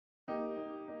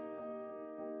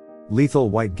Lethal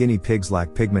white guinea pigs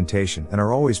lack pigmentation and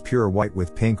are always pure white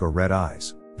with pink or red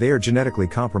eyes. They are genetically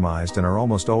compromised and are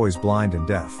almost always blind and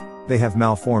deaf. They have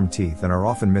malformed teeth and are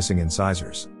often missing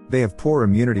incisors. They have poor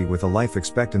immunity with a life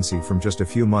expectancy from just a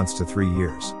few months to 3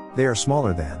 years. They are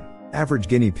smaller than average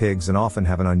guinea pigs and often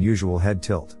have an unusual head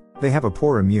tilt. They have a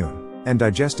poor immune and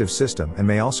digestive system and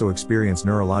may also experience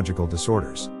neurological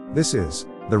disorders. This is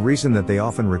the reason that they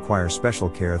often require special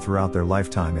care throughout their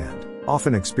lifetime and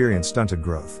often experience stunted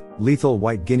growth. Lethal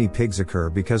white guinea pigs occur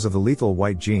because of the lethal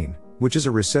white gene, which is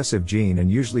a recessive gene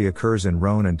and usually occurs in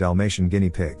roan and Dalmatian guinea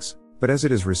pigs. But as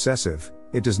it is recessive,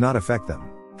 it does not affect them.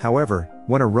 However,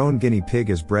 when a roan guinea pig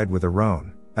is bred with a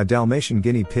roan, a Dalmatian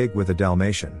guinea pig with a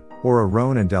Dalmatian, or a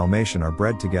roan and Dalmatian are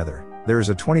bred together, there is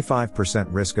a 25%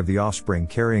 risk of the offspring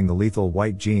carrying the lethal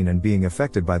white gene and being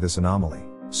affected by this anomaly.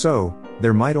 So,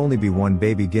 there might only be one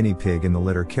baby guinea pig in the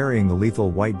litter carrying the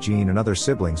lethal white gene and other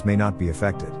siblings may not be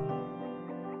affected.